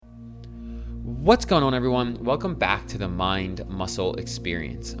What's going on, everyone? Welcome back to the Mind Muscle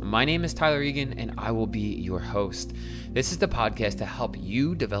Experience. My name is Tyler Egan, and I will be your host. This is the podcast to help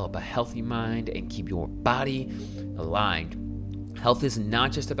you develop a healthy mind and keep your body aligned. Health is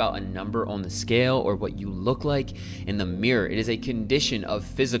not just about a number on the scale or what you look like in the mirror. It is a condition of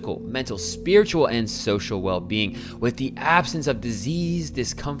physical, mental, spiritual, and social well-being with the absence of disease,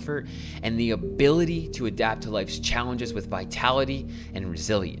 discomfort, and the ability to adapt to life's challenges with vitality and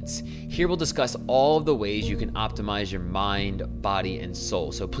resilience. Here we'll discuss all of the ways you can optimize your mind, body, and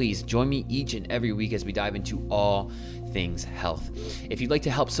soul. So please join me each and every week as we dive into all things health. If you'd like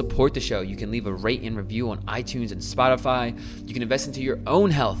to help support the show, you can leave a rate and review on iTunes and Spotify. You can invest into your own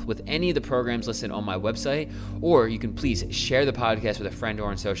health with any of the programs listed on my website, or you can please share the podcast with a friend or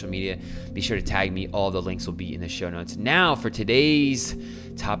on social media. Be sure to tag me. All the links will be in the show notes. Now, for today's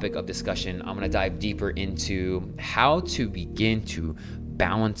topic of discussion, I'm going to dive deeper into how to begin to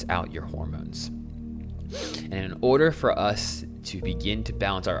balance out your hormones. And in order for us to begin to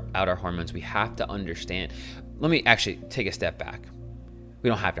balance out our hormones, we have to understand. Let me actually take a step back. We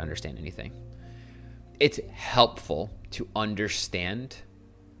don't have to understand anything. It's helpful to understand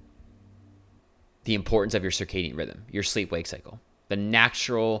the importance of your circadian rhythm, your sleep-wake cycle, the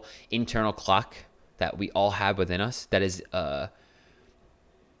natural internal clock that we all have within us that is at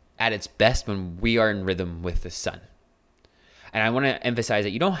its best when we are in rhythm with the sun. And I want to emphasize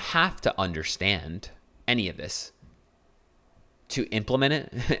that you don't have to understand any of this to implement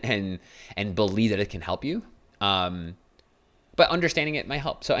it and believe that it can help you. But understanding it might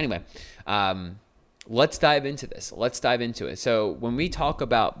help. So anyway, let's dive into this. Let's dive into it. So when we talk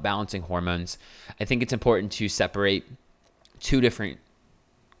about balancing hormones, I think it's important to separate two different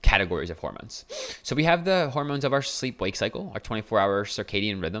categories of hormones. So we have the hormones of our sleep-wake cycle, our 24-hour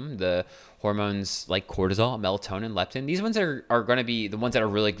circadian rhythm, the hormones like cortisol, melatonin, leptin. These ones are going to be the ones that are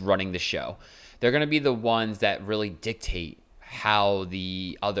really running the show. They're going to be the ones that really dictate how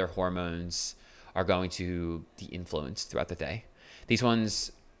the other hormones are going to be influenced throughout the day. These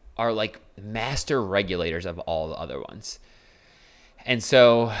ones are like master regulators of all the other ones. And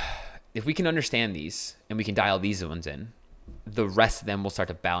so if we can understand these and we can dial these ones in, the rest of them will start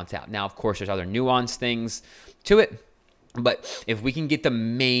to balance out. Now, of course, there's other nuanced things to it, but if we can get the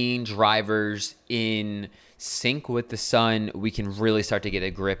main drivers in sync with the sun, we can really start to get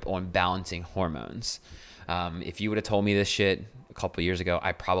a grip on balancing hormones. If you would have told me this shit a couple of years ago,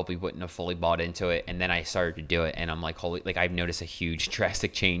 I probably wouldn't have fully bought into it. And then I started to do it, and I'm like, holy, like I've noticed a huge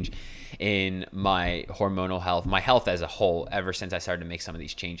drastic change in my hormonal health, my health as a whole, ever since I started to make some of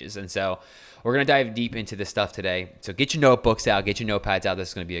these changes. And so we're going to dive deep into this stuff today. So get your notebooks out, get your notepads out. This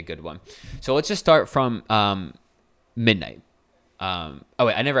is going to be a good one. So let's just start from midnight.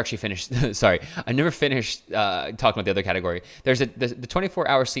 I never actually finished. Sorry, I never finished talking about the other category. There's the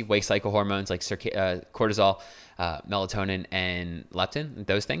 24-hour sleep-wake cycle hormones like cortisol, melatonin, and leptin,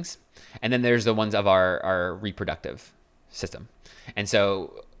 those things. And then there's the ones of our reproductive system. And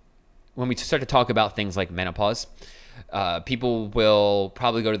so when we start to talk about things like menopause, people will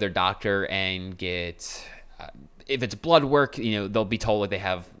probably go to their doctor and get, if it's blood work, they'll be told that they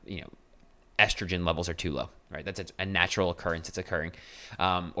have, estrogen levels are too low, right? That's a natural occurrence. It's occurring,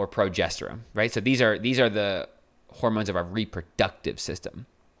 or progesterone, right? So these are the hormones of our reproductive system,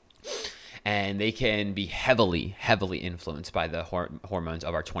 and they can be heavily influenced by the hormones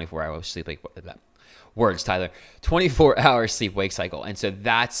of our 24-hour sleep-wake. Words, Tyler. 24-hour sleep-wake cycle, and so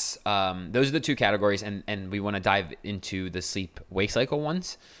that's those are the two categories, and we want to dive into the sleep-wake cycle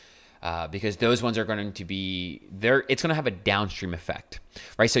ones. Because those ones are going to be there. It's going to have a downstream effect,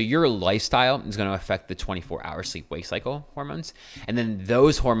 right? So your lifestyle is going to affect the 24-hour sleep-wake cycle hormones. And then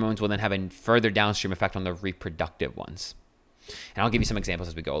those hormones will then have a further downstream effect on the reproductive ones. And I'll give you some examples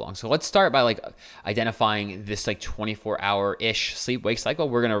as we go along. So let's start by identifying this 24-hour-ish sleep-wake cycle.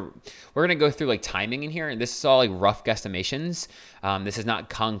 We're going to go through timing in here. And this is all rough guesstimations. This is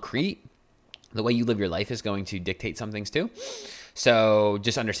not concrete. The way you live your life is going to dictate some things too. So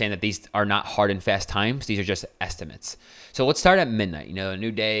just understand that these are not hard and fast times. These are just estimates. So let's start at midnight. A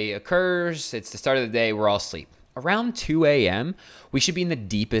new day occurs. It's the start of the day. We're all asleep. Around 2 a.m., we should be in the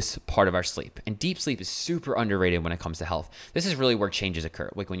deepest part of our sleep. And deep sleep is super underrated when it comes to health. This is really where changes occur.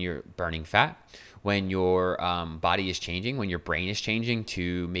 Like when you're burning fat, when your body is changing, when your brain is changing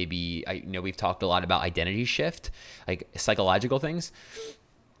to maybe, we've talked a lot about identity shift, like psychological things.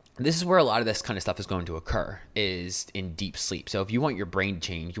 This is where a lot of this kind of stuff is going to occur, is in deep sleep. So if you want your brain to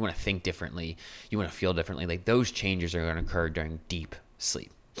change, you want to think differently, you want to feel differently, those changes are going to occur during deep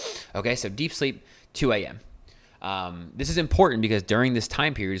sleep. Okay, so deep sleep, 2 a.m. This is important because during this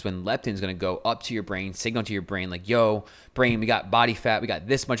time period is when leptin is going to go up to your brain, signal to your brain like, yo, brain, we got body fat. We got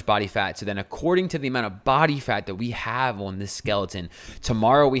this much body fat. So then according to the amount of body fat that we have on this skeleton,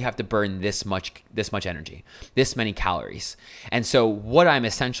 tomorrow we have to burn this much energy, this many calories. And so what I'm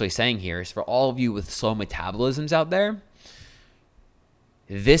essentially saying here is for all of you with slow metabolisms out there,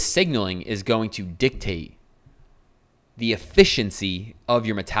 this signaling is going to dictate the efficiency of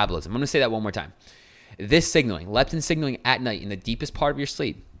your metabolism. I'm going to say that one more time. This signaling, leptin signaling at night in the deepest part of your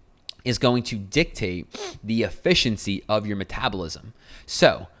sleep, is going to dictate the efficiency of your metabolism.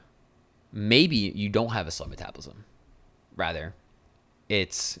 So maybe you don't have a slow metabolism. Rather,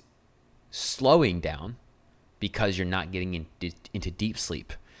 it's slowing down because you're not getting into deep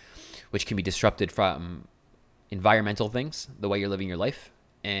sleep, which can be disrupted from environmental things, the way you're living your life.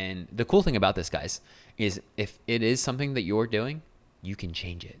 And the cool thing about this, guys, is if it is something that you're doing, you can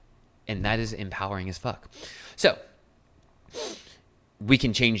change it. And that is empowering as fuck. So we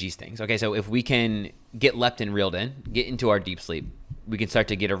can change these things. Okay, so if we can get leptin reeled in, get into our deep sleep, we can start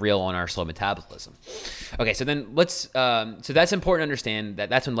to get a reel on our slow metabolism. Okay, so then so that's important to understand that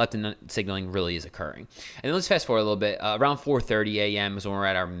that's when leptin signaling really is occurring. And then let's fast forward a little bit. Around 4:30 a.m. is when we're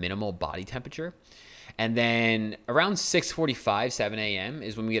at our minimal body temperature. And then around 6:45, 7 a.m.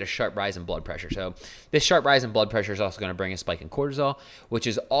 is when we get a sharp rise in blood pressure. So this sharp rise in blood pressure is also going to bring a spike in cortisol, which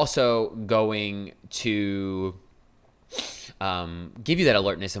is also going to give you that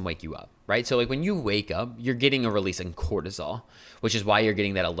alertness and wake you up, right? So like when you wake up, you're getting a release in cortisol, which is why you're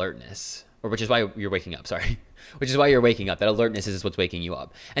getting that alertness, or which is why you're waking up, sorry. Which is why you're waking up. That alertness is what's waking you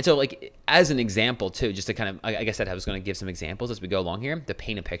up. And so like as an example too, just to kind of, I guess that I was going to give some examples as we go along here to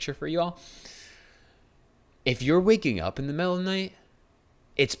paint a picture for you all. If you're waking up in the middle of the night,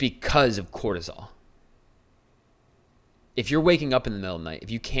 it's because of cortisol. If you're waking up in the middle of the night,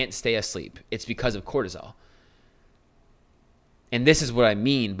 if you can't stay asleep, it's because of cortisol. And this is what I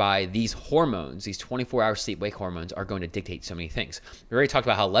mean by these hormones, these 24-hour sleep-wake hormones are going to dictate so many things. We already talked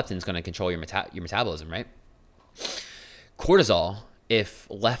about how leptin is going to control your metabolism, right? Cortisol, if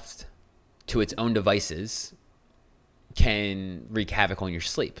left to its own devices, can wreak havoc on your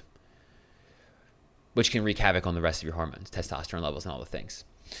sleep, which can wreak havoc on the rest of your hormones, testosterone levels, and all the things.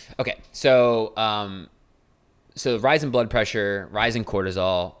 Okay, so rise in blood pressure, rise in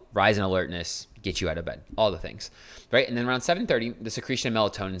cortisol, rise in alertness, get you out of bed, all the things, right? And then around 7:30, the secretion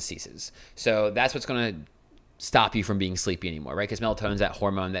of melatonin ceases. So that's what's going to stop you from being sleepy anymore, right? Because melatonin is that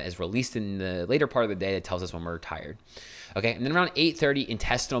hormone that is released in the later part of the day that tells us when we're tired. Okay, and then around 8:30,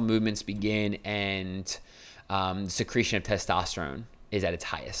 intestinal movements begin, and the secretion of testosterone is at its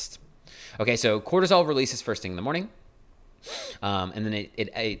highest. Okay, so cortisol releases first thing in the morning, and then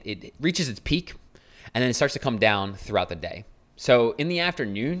it reaches its peak, and then it starts to come down throughout the day. So in the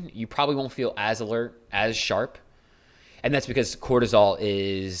afternoon, you probably won't feel as alert, as sharp, and that's because cortisol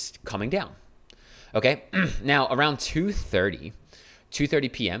is coming down. Okay, now around 2:30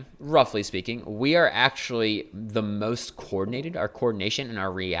 p.m., roughly speaking, we are actually the most coordinated. Our coordination and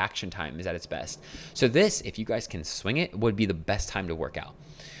our reaction time is at its best. So this, if you guys can swing it, would be the best time to work out.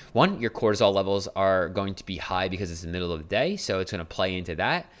 One, your cortisol levels are going to be high because it's the middle of the day, so it's going to play into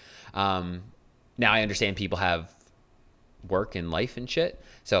that. Now I understand people have work and life and shit,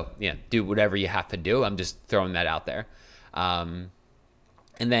 so yeah, do whatever you have to do. I'm just throwing that out there. And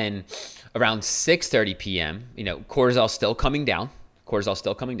then around 6:30 p.m., cortisol still coming down.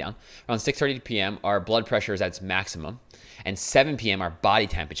 Around 6:30 p.m., our blood pressure is at its maximum, and 7 p.m., our body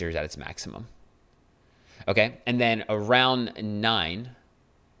temperature is at its maximum. Okay, and then around 9,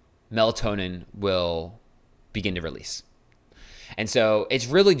 melatonin will begin to release. And so that's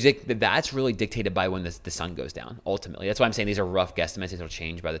really dictated by when the sun goes down, ultimately. That's why I'm saying these are rough guesstimates. It'll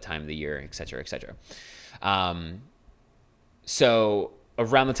change by the time of the year, et cetera, et cetera. So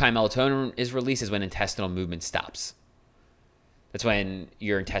around the time melatonin is released is when intestinal movement stops. That's when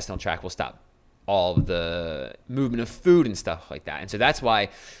your intestinal tract will stop all of the movement of food and stuff like that. And so that's why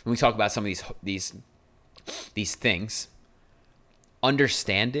when we talk about some of these things,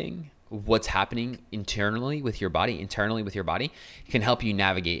 understanding what's happening internally with your body can help you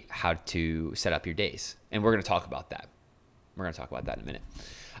navigate how to set up your days. And we're going to talk about that. in a minute.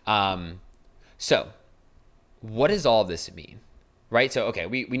 So what does all this mean? Right? So, okay,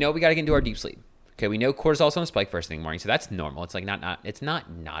 we know we got to get into our deep sleep. Okay, we know cortisol's on a spike first thing in the morning, so that's normal. It's like it's not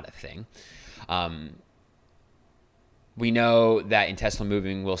a thing. We know that intestinal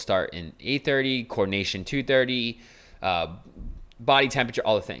moving will start in 8:30, coordination 2:30, body temperature,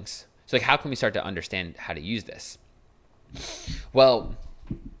 all the things. So like, how can we start to understand how to use this? Well,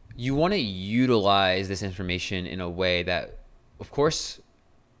 you want to utilize this information in a way that, of course,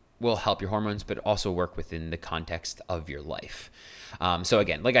 will help your hormones, but also work within the context of your life. So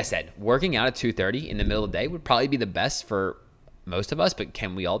again, like I said, working out at 2:30 in the middle of the day would probably be the best for most of us, but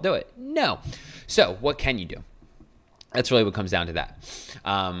can we all do it? No. So what can you do? That's really what comes down to that.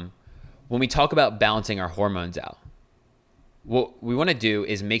 When we talk about balancing our hormones out, what we want to do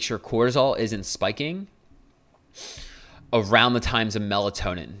is make sure cortisol isn't spiking around the times of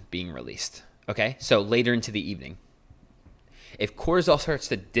melatonin being released. Okay, so later into the evening. If cortisol starts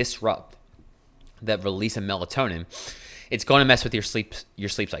to disrupt that release of melatonin, it's going to mess with your sleep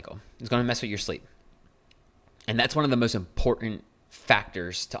cycle. It's going to mess with your sleep. And that's one of the most important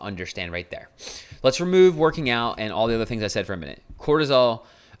factors to understand right there. Let's remove working out and all the other things I said for a minute. Cortisol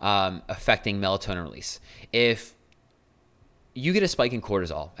affecting melatonin release. If you get a spike in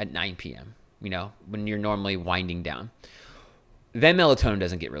cortisol at 9 p.m., when you're normally winding down, then melatonin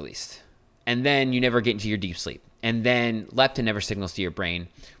doesn't get released. And then you never get into your deep sleep. And then leptin never signals to your brain,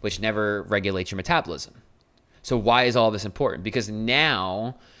 which never regulates your metabolism. So why is all this important? Because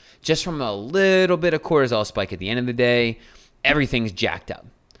now, just from a little bit of cortisol spike at the end of the day, everything's jacked up.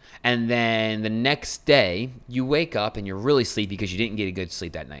 And then the next day, you wake up and you're really sleepy because you didn't get a good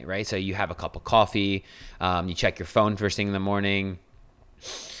sleep that night, right? So you have a cup of coffee, you check your phone first thing in the morning,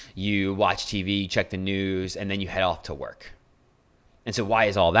 you watch TV, check the news, and then you head off to work. And so why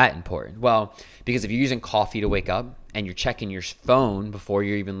is all that important? Well, because if you're using coffee to wake up and you're checking your phone before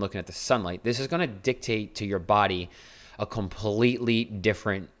you're even looking at the sunlight, this is going to dictate to your body a completely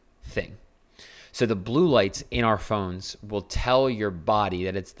different thing. So the blue lights in our phones will tell your body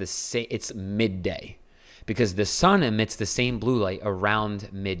that it's midday, because the sun emits the same blue light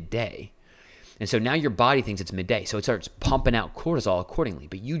around midday. And so now your body thinks it's midday. So it starts pumping out cortisol accordingly,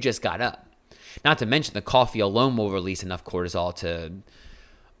 but you just got up. Not to mention the coffee alone will release enough cortisol to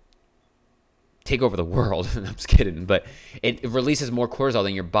take over the world. I'm just kidding. But it releases more cortisol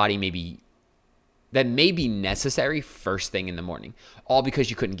than your body that may be necessary first thing in the morning, all because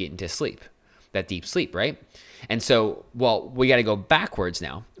you couldn't get into sleep, that deep sleep, right? And so, we got to go backwards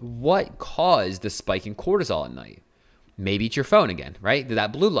now. What caused the spike in cortisol at night? Maybe it's your phone again, right?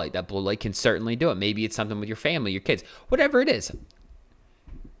 That blue light can certainly do it. Maybe it's something with your family, your kids, whatever it is.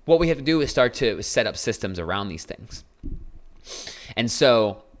 What we have to do is start to set up systems around these things. And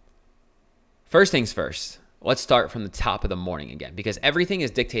so, first things first, let's start from the top of the morning again, because everything is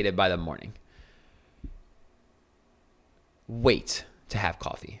dictated by the morning. Wait to have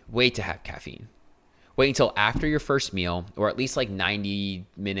coffee. Wait to have caffeine. Wait until after your first meal, or at least like 90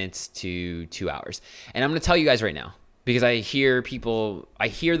 minutes to 2 hours. And I'm going to tell you guys right now, because I hear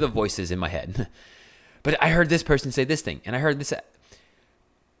the voices in my head. But I heard this person say this thing, and I heard this.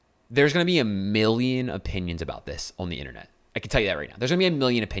 There's going to be a million opinions about this on the internet. I can tell you that right now. There's going to be a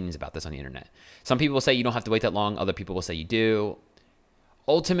million opinions about this on the internet. Some people will say you don't have to wait that long. Other people will say you do.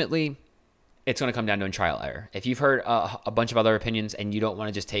 Ultimately, it's going to come down to a trial error. If you've heard a bunch of other opinions and you don't want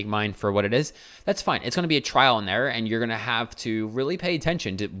to just take mine for what it is, that's fine. It's going to be a trial and error, and you're going to have to really pay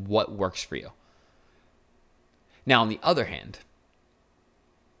attention to what works for you. Now, on the other hand,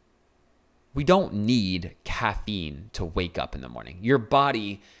 we don't need caffeine to wake up in the morning. Your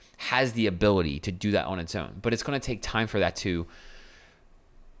body has the ability to do that on its own, but it's going to take time for that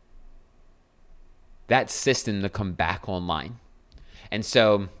system to come back online. And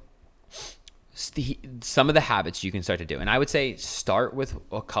so some of the habits you can start to do, and I would say start with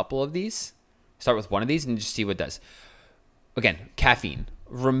a couple of these, start with one of these and just see what it does. Again, caffeine,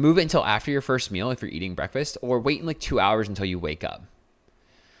 remove it until after your first meal if you're eating breakfast, or wait in like 2 hours until you wake up.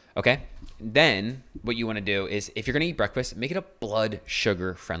 Okay. Then what you want to do is, if you're going to eat breakfast, make it a blood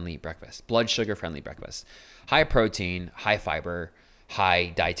sugar friendly breakfast. High protein, high fiber, high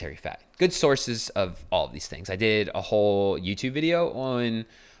dietary fat. Good sources of all of these things. I did a whole YouTube video on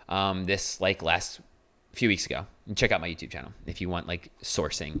this like last few weeks ago. And check out my YouTube channel if you want like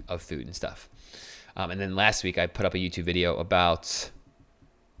sourcing of food and stuff. And then last week I put up a YouTube video about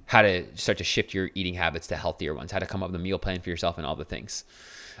how to start to shift your eating habits to healthier ones, how to come up with a meal plan for yourself and all the things.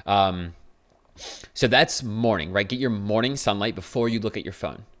 So that's morning, right? Get your morning sunlight before you look at your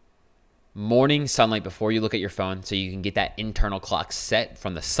phone. Morning sunlight before you look at your phone, so you can get that internal clock set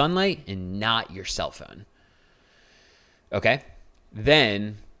from the sunlight and not your cell phone. Okay?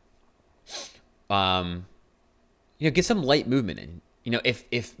 Then, get some light movement in.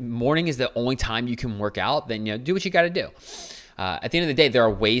 If morning is the only time you can work out, then, do what you got to do. At the end of the day, there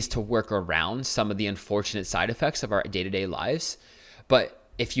are ways to work around some of the unfortunate side effects of our day-to-day lives. But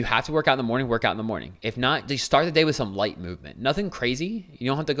if you have to work out in the morning, work out in the morning. If not, just start the day with some light movement. Nothing crazy. You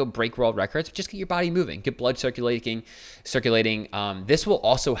don't have to go break world records, but just get your body moving, get blood circulating. This will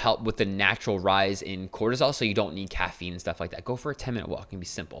also help with the natural rise in cortisol, so you don't need caffeine and stuff like that. Go for a 10-minute walk. It can be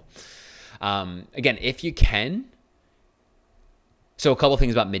simple. Again, if you can, so a couple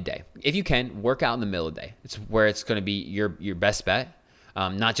things about midday. If you can, work out in the middle of the day. It's where it's going to be your best bet.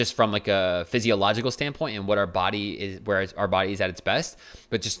 Not just from like a physiological standpoint and what our body is, where our body is at its best,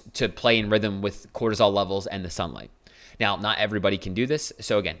 but just to play in rhythm with cortisol levels and the sunlight. Now, not everybody can do this.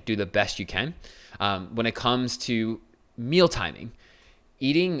 So again, do the best you can. When it comes to meal timing,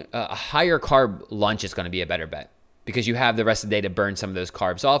 eating a higher carb lunch is going to be a better bet, because you have the rest of the day to burn some of those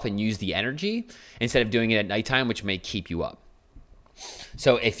carbs off and use the energy instead of doing it at nighttime, which may keep you up.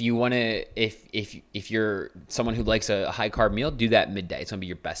 So if you want to, if you're someone who likes a high carb meal, do that midday. It's going to be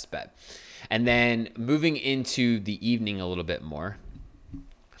your best bet. And then moving into the evening a little bit more,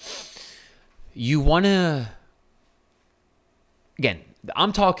 you want to, again,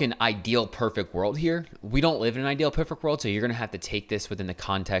 I'm talking ideal perfect world here. We don't live in an ideal perfect world, so you're going to have to take this within the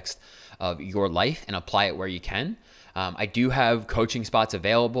context of your life and apply it where you can. I do have coaching spots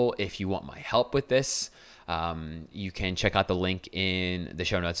available if you want my help with this. You can check out the link in the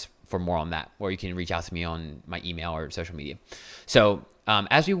show notes for more on that, or you can reach out to me on my email or social media. So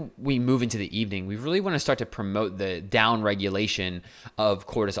as we move into the evening, we really want to start to promote the down regulation of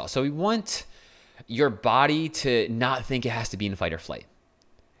cortisol. So we want your body to not think it has to be in fight or flight.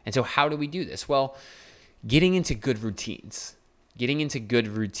 And so how do we do this? Well, getting into good routines.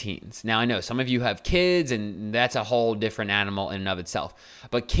 Now, I know some of you have kids, and that's a whole different animal in and of itself.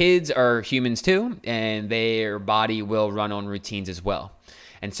 But kids are humans too, and their body will run on routines as well.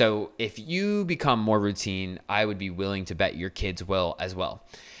 And so if you become more routine, I would be willing to bet your kids will as well.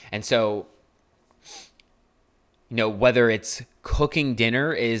 And so, whether it's cooking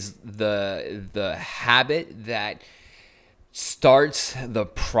dinner is the habit that starts the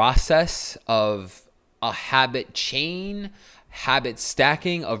process of a habit chain, habit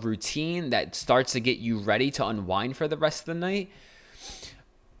stacking of routine that starts to get you ready to unwind for the rest of the night.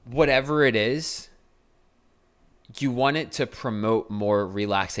 Whatever it is, you want it to promote more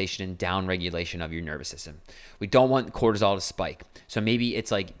relaxation and down regulation of your nervous system. We don't want cortisol to spike. So maybe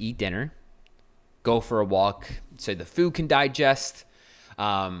it's like eat dinner, go for a walk so the food can digest,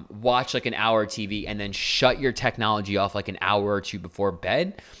 watch like an hour of TV, and then shut your technology off like an hour or two before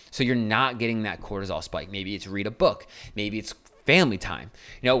bed, so you're not getting that cortisol spike. Maybe it's read a book, maybe it's family time,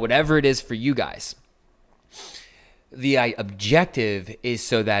 whatever it is for you guys. The objective is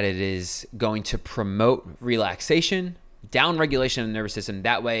so that it is going to promote relaxation, down regulation of the nervous system.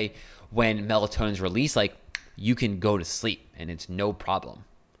 That way, when melatonin is released, like, you can go to sleep and it's no problem.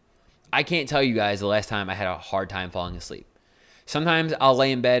 I can't tell you guys the last time I had a hard time falling asleep. Sometimes I'll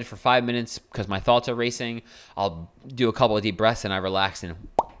lay in bed for 5 minutes because my thoughts are racing. I'll do a couple of deep breaths and I relax, and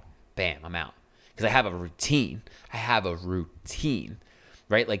bam, I'm out. Because I have a routine.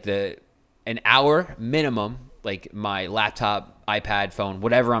 Right? Like an hour minimum, like my laptop, iPad, phone,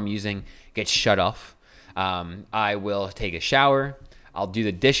 whatever I'm using gets shut off. I will take a shower. I'll do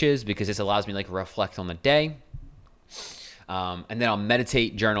the dishes because this allows me to reflect on the day. And then I'll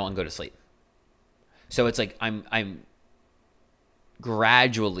meditate, journal, and go to sleep. So it's like I'm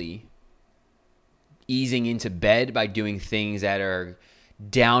gradually easing into bed by doing things that are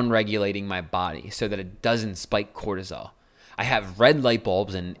down regulating my body so that it doesn't spike cortisol. I have red light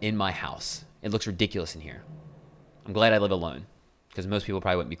bulbs in my house. It looks ridiculous in here. I'm glad I live alone, because most people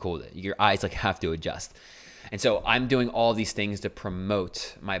probably wouldn't be cool with it. Your eyes have to adjust. And so I'm doing all these things to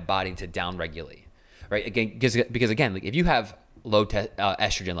promote my body to down regulate, right? Again, because again, if you have low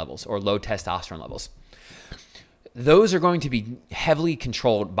estrogen levels or low testosterone levels, those are going to be heavily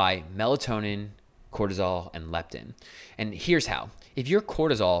controlled by melatonin, cortisol, and leptin. And here's how. If your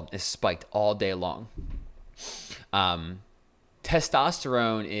cortisol is spiked all day long,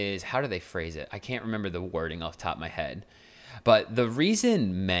 testosterone is, how do they phrase it? I can't remember the wording off the top of my head. But the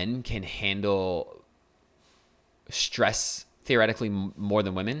reason men can handle stress theoretically more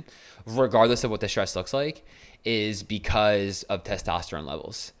than women, regardless of what the stress looks like, is because of testosterone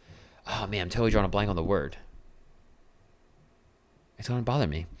levels. Oh man, I'm totally drawing a blank on the word. It's going to bother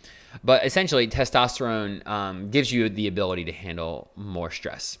me. But essentially, testosterone gives you the ability to handle more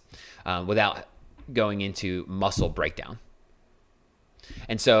stress without going into muscle breakdown.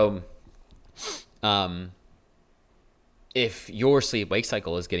 And so if your sleep-wake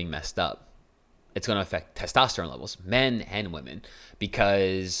cycle is getting messed up, it's going to affect testosterone levels, men and women,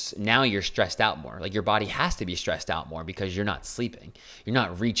 because now you're stressed out more. Like, your body has to be stressed out more because you're not sleeping. You're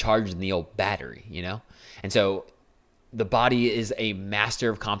not recharging the old battery, And so the body is a master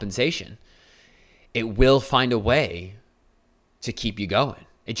of compensation. It will find a way to keep you going.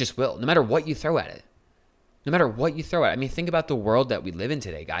 It just will, no matter what you throw at it. No matter what you throw at it. I mean, think about the world that we live in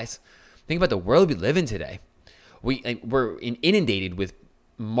today, guys. Think about the world we live in today. We're inundated with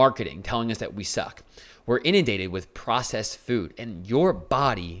marketing telling us that we suck. We're inundated with processed food, and your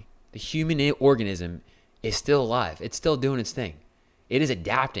body, the human organism, is still alive. It's still doing its thing. It is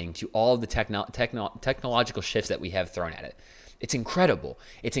adapting to all of the technological shifts that we have thrown at it. It's incredible.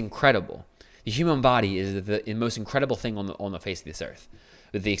 It's incredible. The human body is the most incredible thing on the face of this earth,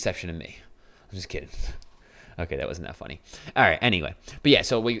 with the exception of me. I'm just kidding. Okay, that wasn't that funny. All right, anyway. But yeah,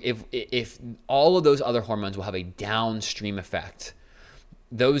 so if all of those other hormones will have a downstream effect,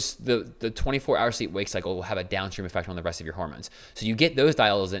 the 24-hour sleep-wake cycle will have a downstream effect on the rest of your hormones. So you get those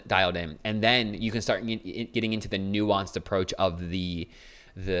dialed in, and then you can start getting into the nuanced approach of the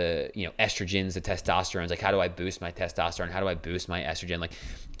estrogens, the testosterone. Like, how do I boost my testosterone? How do I boost my estrogen? Like,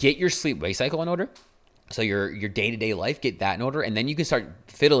 get your sleep-wake cycle in order. So your day-to-day life, get that in order, and then you can start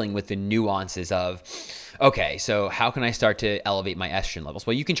fiddling with the nuances of, okay, so how can I start to elevate my estrogen levels?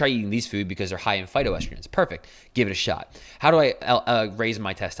 Well, you can try eating these foods because they're high in phytoestrogens. Perfect. Give it a shot. How do I raise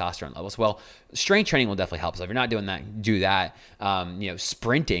my testosterone levels? Well, strength training will definitely help. So if you're not doing that, do that.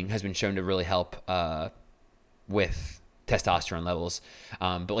 Sprinting has been shown to really help with testosterone levels.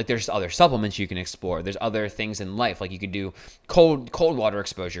 But like, there's other supplements you can explore. There's other things in life. Like, you could do cold water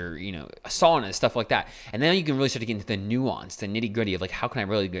exposure, saunas, stuff like that. And then you can really start to get into the nuance, the nitty gritty of like, how can I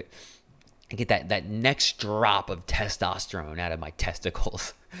really get that next drop of testosterone out of my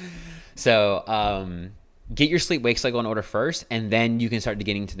testicles? So, get your sleep-wake cycle in order first, and then you can start to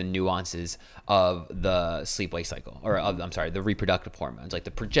getting into the nuances of the sleep-wake cycle, the reproductive hormones, like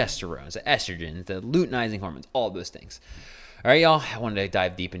the progesterones, the estrogens, the luteinizing hormones, all those things. All right, y'all, I wanted to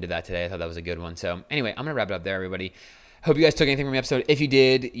dive deep into that today. I thought that was a good one. So anyway, I'm going to wrap it up there, everybody. Hope you guys took anything from the episode. If you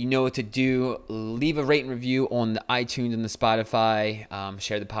did, you know what to do. Leave a rate and review on the iTunes and the Spotify.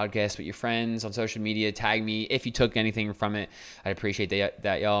 Share the podcast with your friends on social media. Tag me if you took anything from it. I'd appreciate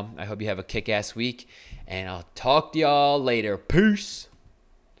that, y'all. I hope you have a kick-ass week, and I'll talk to y'all later. Peace.